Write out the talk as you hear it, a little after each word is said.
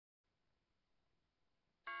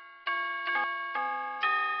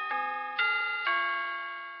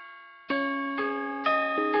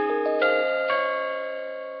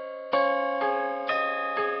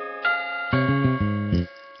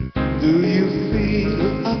feel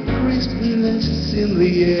a crispness in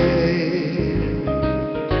the air?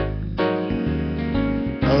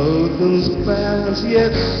 Autumn's past,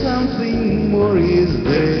 yet something more is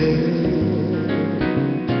there.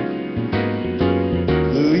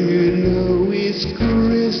 Do you know it's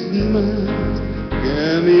Christmas?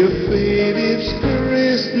 Can you feel it's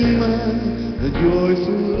Christmas? The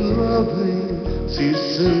joyful, loving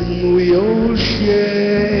season we all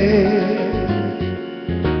share.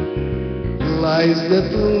 Lights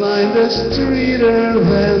that line the street are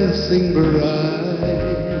dancing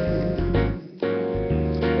bright,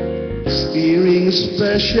 stirring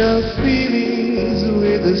special feelings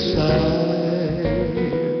with a sigh.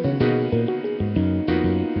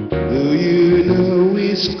 Do you know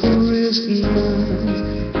it's Christmas?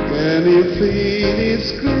 Can you feel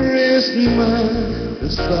it's Christmas? The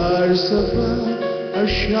stars above are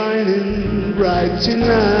shining bright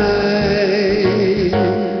tonight.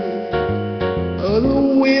 Oh, the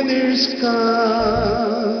winter's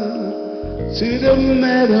come to the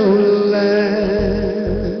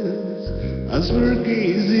meadowlands as we're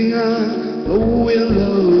gazing at the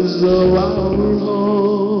windows of our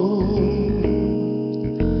home.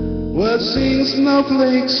 Watching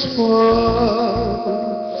snowflakes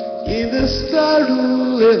fall in the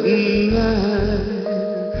starlit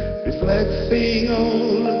night, reflecting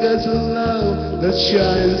on God's love that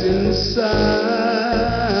shines inside.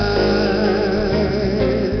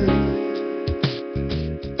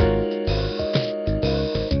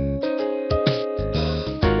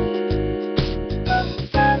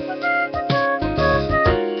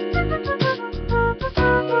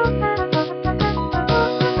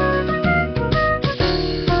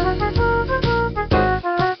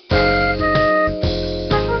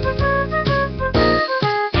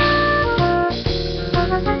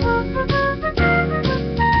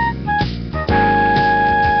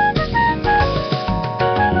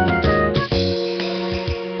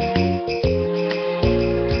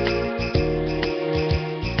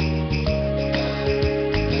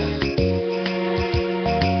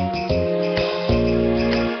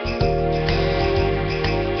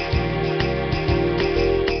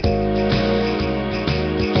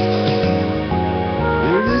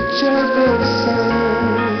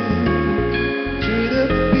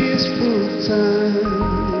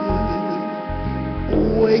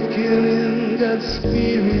 Awakening God's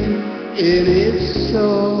spirit in its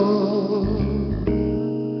soul,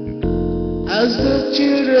 as the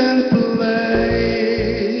children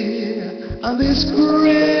play on this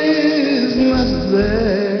Christmas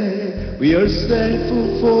day. We are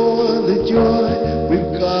thankful for the joy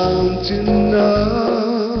we've come to know.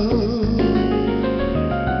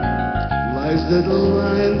 Lights that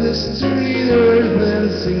line the street are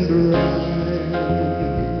dancing bright,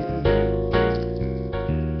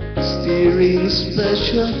 stirring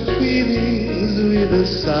special feelings with a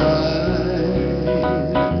sigh.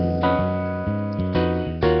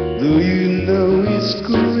 Do you know it's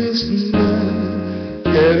Christmas?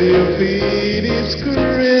 Can you feel it's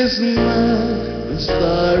Christmas? The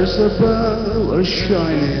stars above are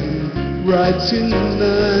shining bright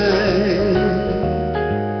tonight.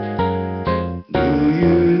 Do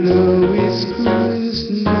you know it's Christmas?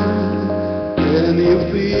 Can you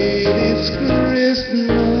feel it's Christmas?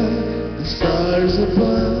 The stars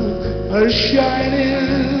above are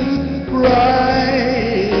shining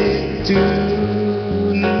bright tonight.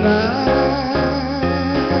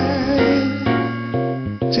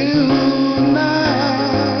 Tonight, tonight,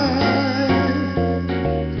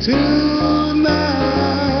 tonight.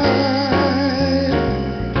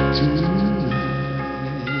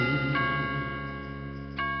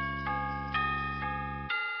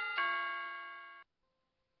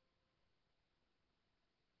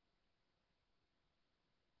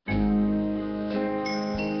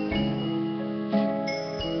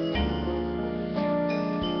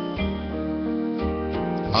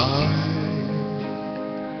 I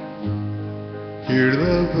hear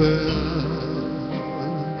the bells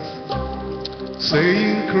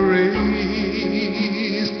saying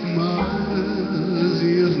Christmas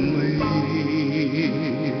is near.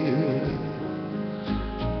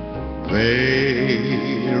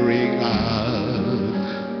 They ring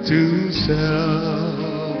out to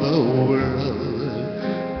tell the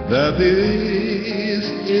world that this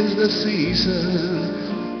is the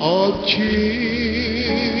season of cheer.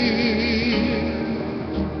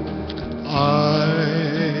 I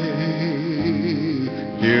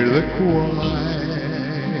hear the choir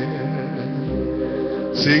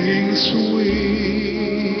singing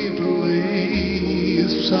sweetly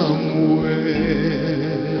somewhere,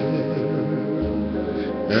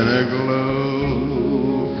 and a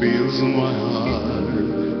glow fills my heart.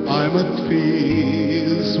 I'm at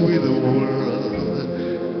peace with the world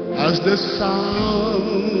as the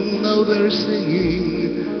sound of their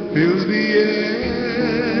singing fills the air.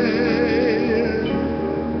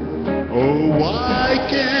 Oh, why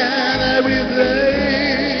can't every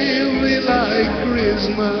day be like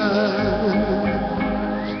Christmas?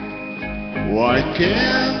 Why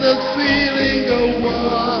can't the feeling go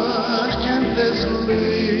on endlessly?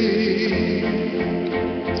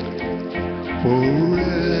 For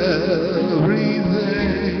every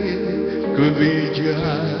day could be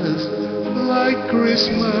just like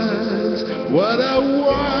Christmas. What a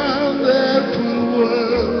wonderful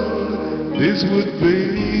world this would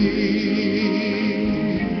be.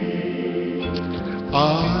 I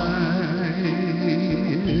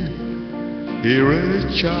hear a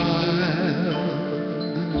child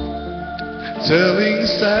telling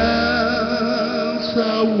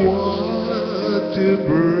Santa what to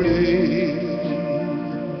bring,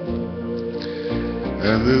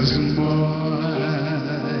 and the smile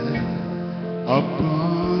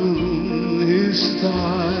upon his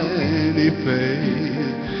tiny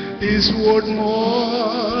face is worth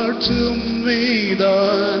more to me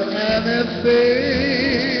than anything.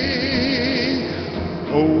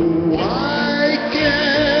 Oh, why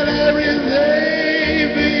can't every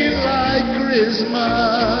day be like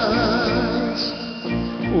Christmas?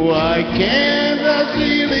 Why can't the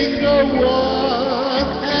feeling go on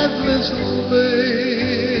endlessly?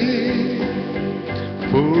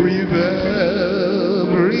 For if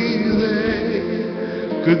every day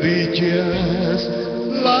could be just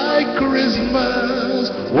like Christmas,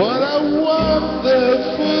 what a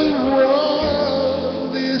wonderful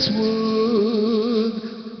world this would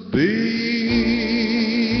be.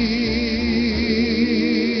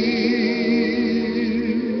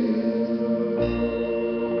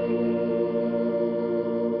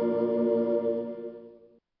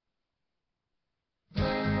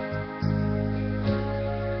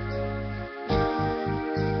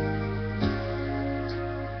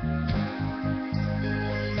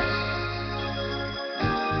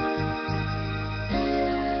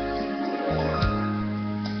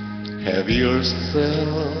 Have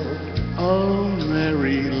yourself a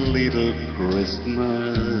merry little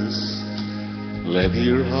Christmas. Let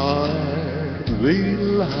your heart be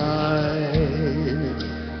light.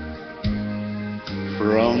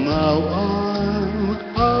 From now on,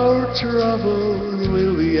 our troubles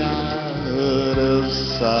will be out of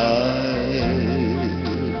sight.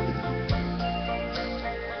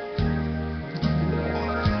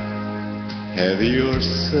 Have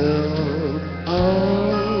yourself a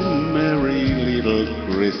merry little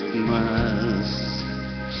Christmas.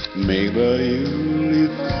 Make the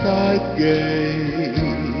Yuletide gay.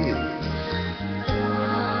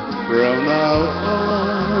 From now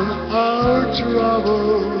on, our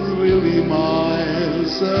troubles will be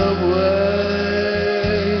miles away.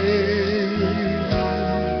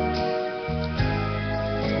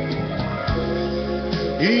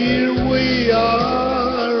 Here we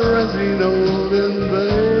are as in olden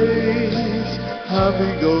days,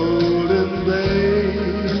 happy golden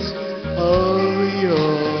days of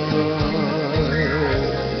yore.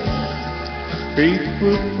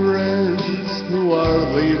 Faithful friends who are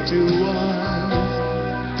there to us,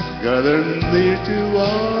 gather near to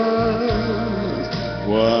us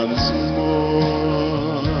once more.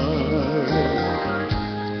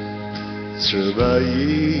 Through the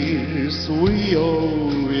years we all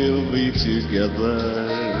will be together,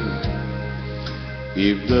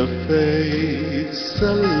 if the fates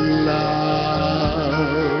allow.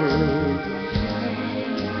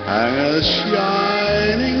 Hang a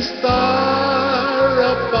shining star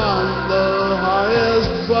upon the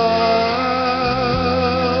highest bough,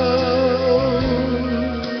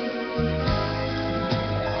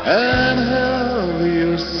 and have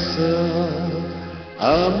yourself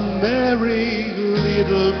a merry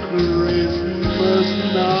little Christmas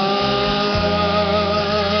now.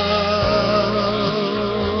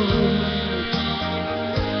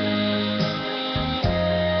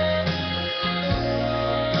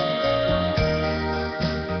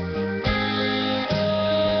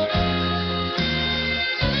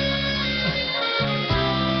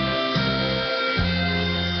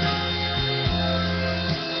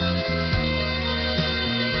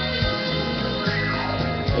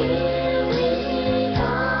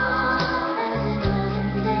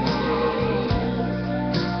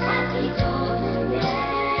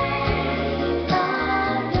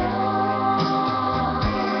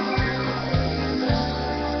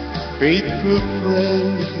 Faithful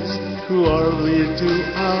friends who are dear to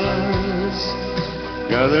us,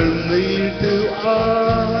 gather near to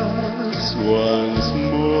us once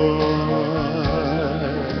more.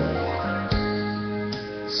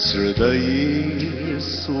 Through the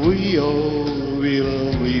years we all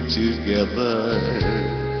will be together,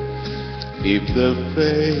 if the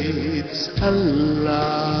fates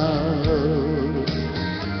allow.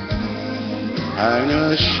 Hang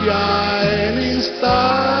a shining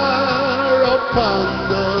star upon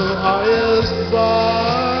the highest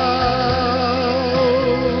bough,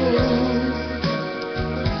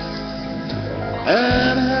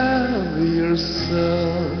 and have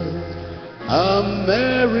yourself a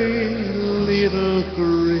merry little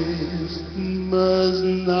Christmas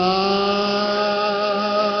now.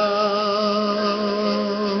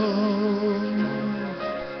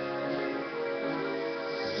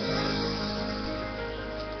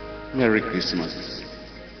 Merry Christmas.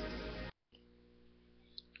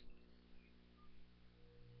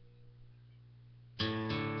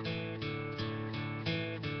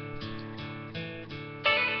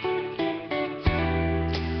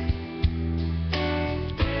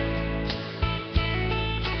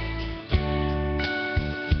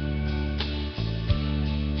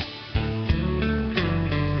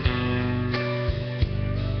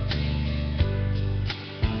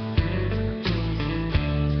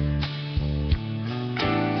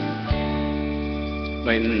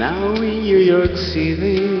 By now in New York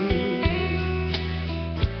City,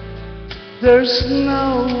 there's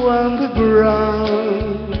snow on the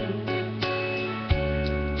ground,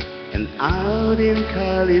 and out in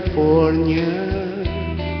California,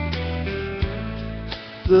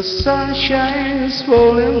 the sunshine's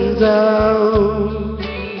falling down,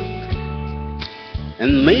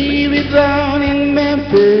 and maybe down in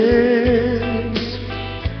Memphis,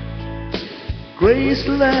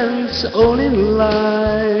 Graceland's all in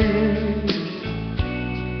line,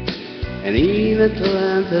 and in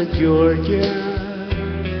Atlanta, Georgia,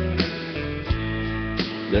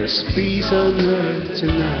 there's peace on earth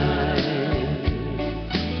tonight.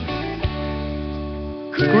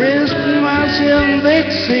 Christmas in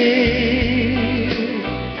Dixie,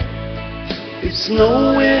 it's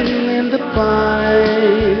snowing in the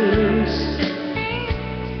pines.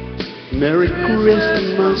 Merry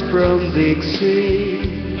Christmas from Dixie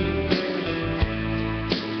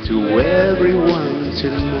to everyone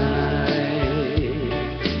tonight.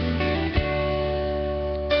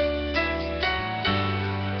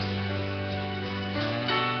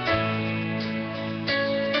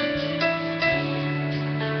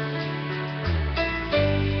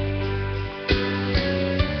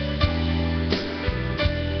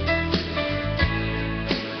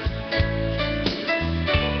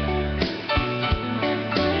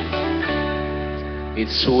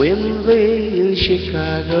 It's windy in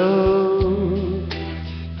Chicago,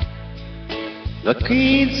 the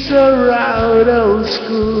kids are out of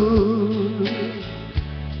school,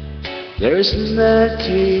 there's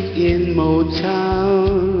magic in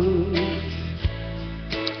Motown,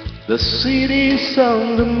 the city's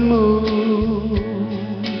on the move.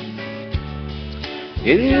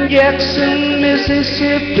 In Jackson,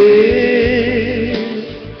 Mississippi,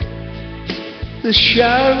 the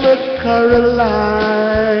Charlotte, Caroline,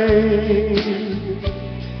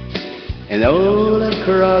 and all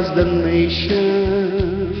across the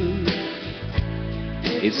nation,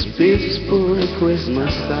 it's peaceful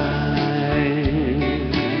Christmas time.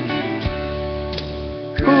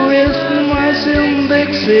 Christmas in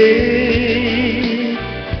Dixie,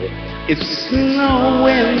 it's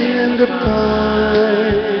snowing in the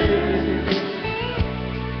pine.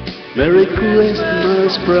 Merry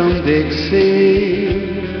Christmas from Dixie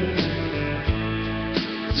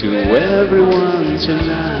to everyone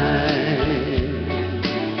tonight,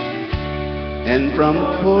 and from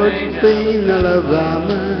Fort Payne,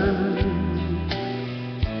 Alabama.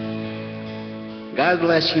 God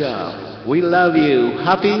bless you all. We love you.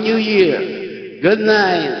 Happy New Year. Good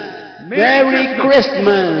night. Merry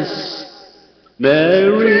Christmas.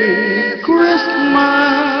 Merry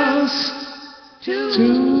Christmas to